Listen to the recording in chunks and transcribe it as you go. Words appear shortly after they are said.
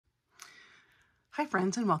Hi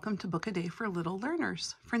friends, and welcome to Book a Day for Little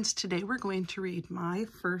Learners. Friends, today we're going to read My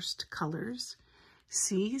First Colors.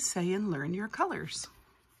 See, say, and learn your colors.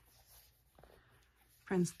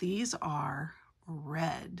 Friends, these are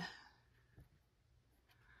red.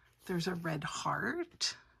 There's a red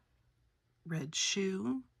heart, red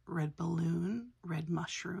shoe, red balloon, red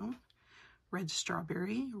mushroom, red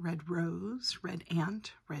strawberry, red rose, red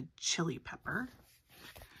ant, red chili pepper,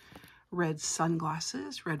 red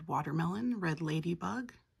sunglasses, red watermelon, red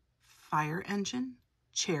ladybug, fire engine,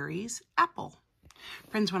 cherries, apple.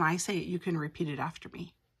 Friends, when I say it, you can repeat it after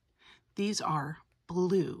me. These are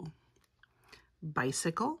blue,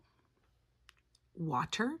 bicycle,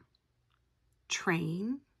 water,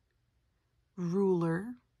 train, ruler,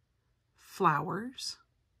 flowers,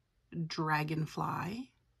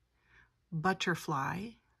 dragonfly, butterfly,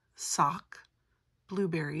 sock,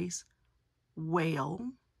 blueberries,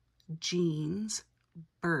 whale, jeans,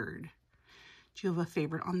 bird. Do you have a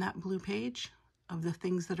favorite on that blue page? Of the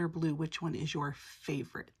things that are blue, which one is your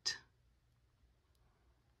favorite?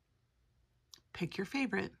 Pick your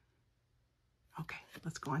favorite. Okay,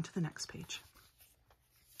 let's go on to the next page.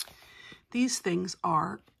 These things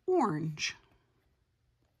are orange.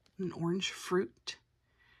 An orange fruit,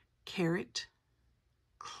 carrot,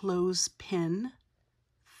 clothespin,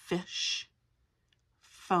 fish,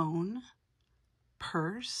 phone,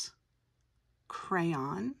 purse,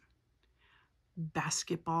 crayon,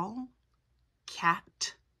 basketball,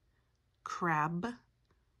 cat, crab,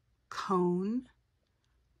 cone,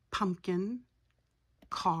 pumpkin,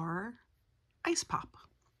 car, ice pop.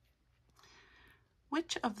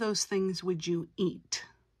 Which of those things would you eat?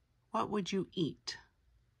 What would you eat?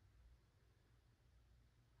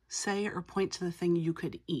 Say or point to the thing you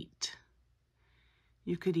could eat.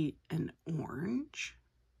 You could eat an orange,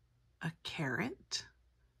 a carrot,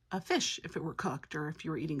 a fish if it were cooked, or if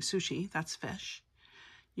you were eating sushi, that's fish.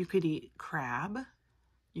 You could eat crab.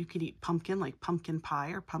 You could eat pumpkin, like pumpkin pie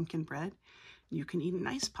or pumpkin bread. You can eat an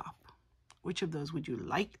ice pop. Which of those would you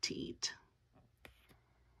like to eat?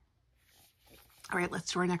 All right,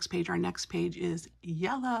 let's do our next page. Our next page is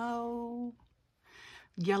yellow.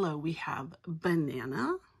 Yellow, we have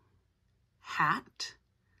banana, hat,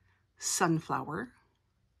 sunflower,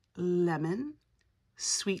 lemon,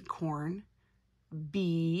 sweet corn,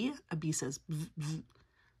 bee, a bee says bzz, bzz,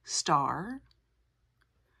 star,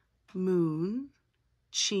 moon,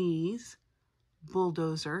 cheese,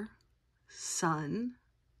 bulldozer, sun,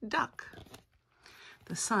 duck.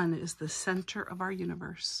 The sun is the center of our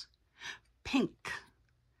universe. Pink,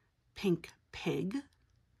 pink pig,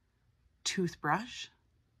 toothbrush,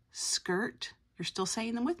 skirt. You're still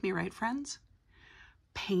saying them with me, right, friends?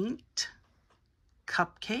 Paint,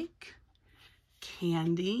 cupcake,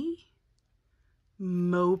 candy,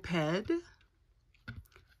 moped,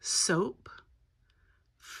 soap,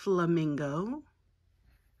 flamingo,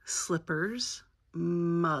 slippers,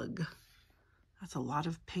 mug. That's a lot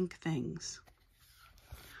of pink things.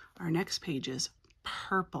 Our next page is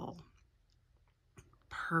purple.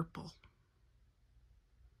 Purple.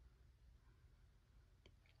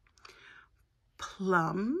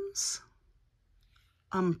 Plums,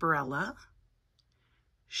 umbrella,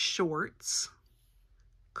 shorts,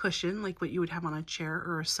 cushion, like what you would have on a chair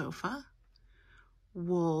or a sofa,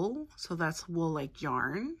 wool, so that's wool like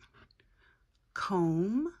yarn,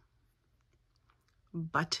 comb,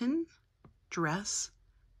 button, dress,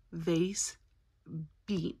 vase,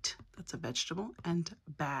 beet, that's a vegetable, and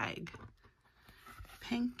bag.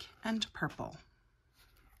 Pink and purple.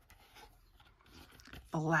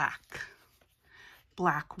 Black.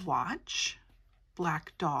 Black watch,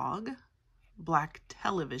 black dog, black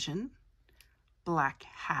television, black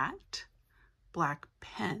hat, black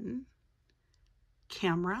pen,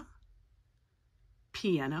 camera,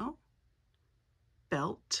 piano,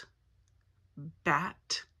 belt,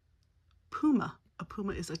 bat, puma. A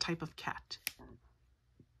puma is a type of cat.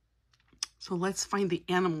 So let's find the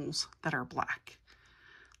animals that are black.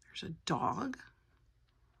 There's a dog,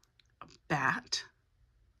 a bat,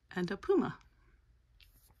 and a puma.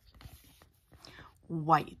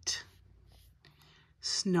 White.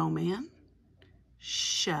 Snowman,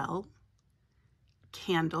 shell,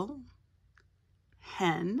 candle,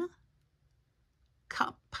 hen,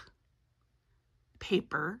 cup,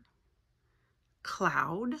 paper,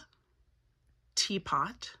 cloud,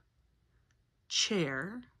 teapot,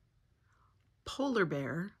 chair, polar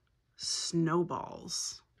bear,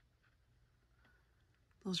 snowballs.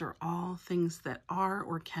 Those are all things that are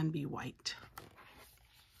or can be white.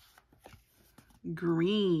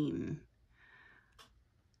 Green.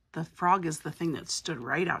 The frog is the thing that stood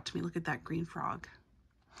right out to me. Look at that green frog.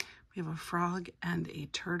 We have a frog and a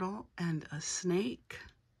turtle and a snake.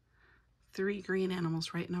 3 green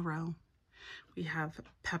animals right in a row. We have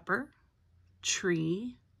pepper,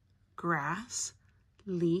 tree, grass,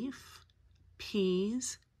 leaf,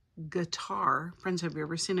 peas, guitar. Friends, have you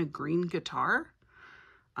ever seen a green guitar?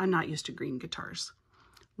 I'm not used to green guitars.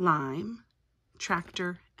 Lime,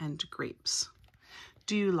 tractor, and grapes.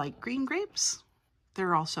 Do you like green grapes? There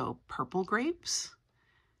are also purple grapes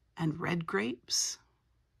and red grapes.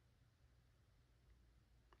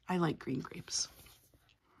 I like green grapes.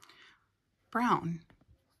 Brown.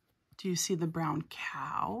 Do you see the brown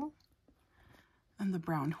cow and the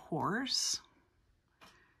brown horse?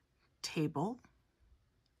 Table,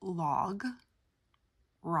 log,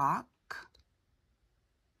 rock,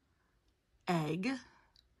 egg,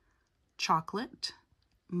 chocolate,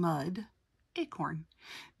 mud, acorn.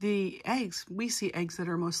 The eggs, we see eggs that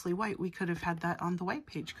are mostly white. We could have had that on the white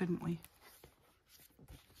page, couldn't we?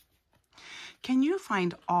 Can you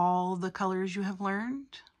find all the colors you have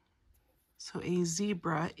learned? So a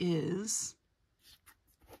zebra is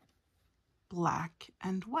black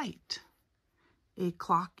and white. A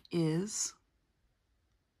clock is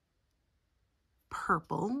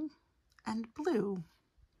purple and blue.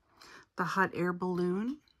 The hot air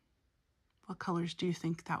balloon, what colors do you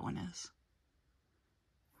think that one is?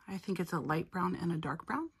 I think it's a light brown and a dark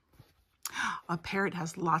brown. A parrot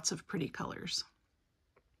has lots of pretty colors.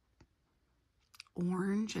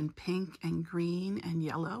 Orange and pink and green and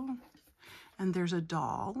yellow. And there's a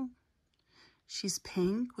doll. She's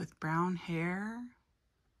pink with brown hair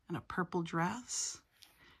and a purple dress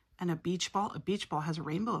and a beach ball. A beach ball has a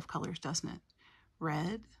rainbow of colors, doesn't it?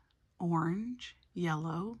 Red, orange,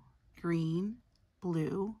 yellow, green,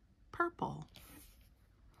 blue, purple.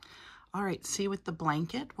 All right, see with the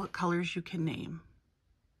blanket what colors you can name.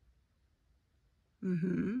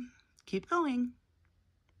 Keep going.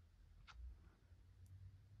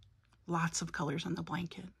 Lots of colors on the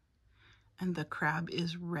blanket. And the crab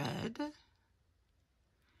is red.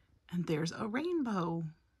 And there's a rainbow.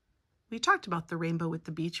 We talked about the rainbow with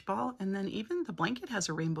the beach ball, and then even the blanket has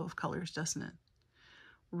a rainbow of colors, doesn't it?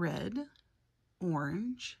 Red,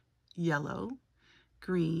 orange, yellow,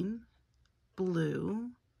 green, blue,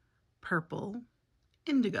 purple,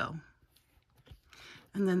 indigo.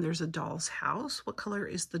 And then there's a doll's house. What color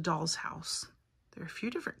is the doll's house? There are a few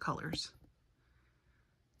different colors.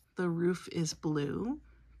 The roof is blue.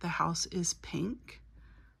 The house is pink.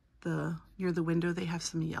 Near the window, they have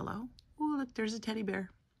some yellow. Oh, look, there's a teddy bear.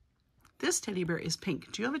 This teddy bear is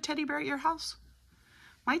pink. Do you have a teddy bear at your house?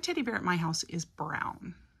 My teddy bear at my house is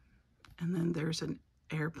brown. And then there's an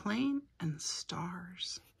airplane and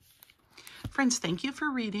stars. Friends, thank you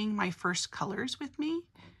for reading my first colors with me.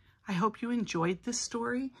 I hope you enjoyed this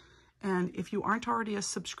story. And if you aren't already a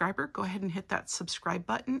subscriber, go ahead and hit that subscribe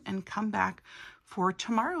button and come back for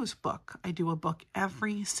tomorrow's book. I do a book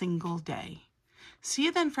every single day. See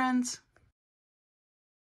you then, friends.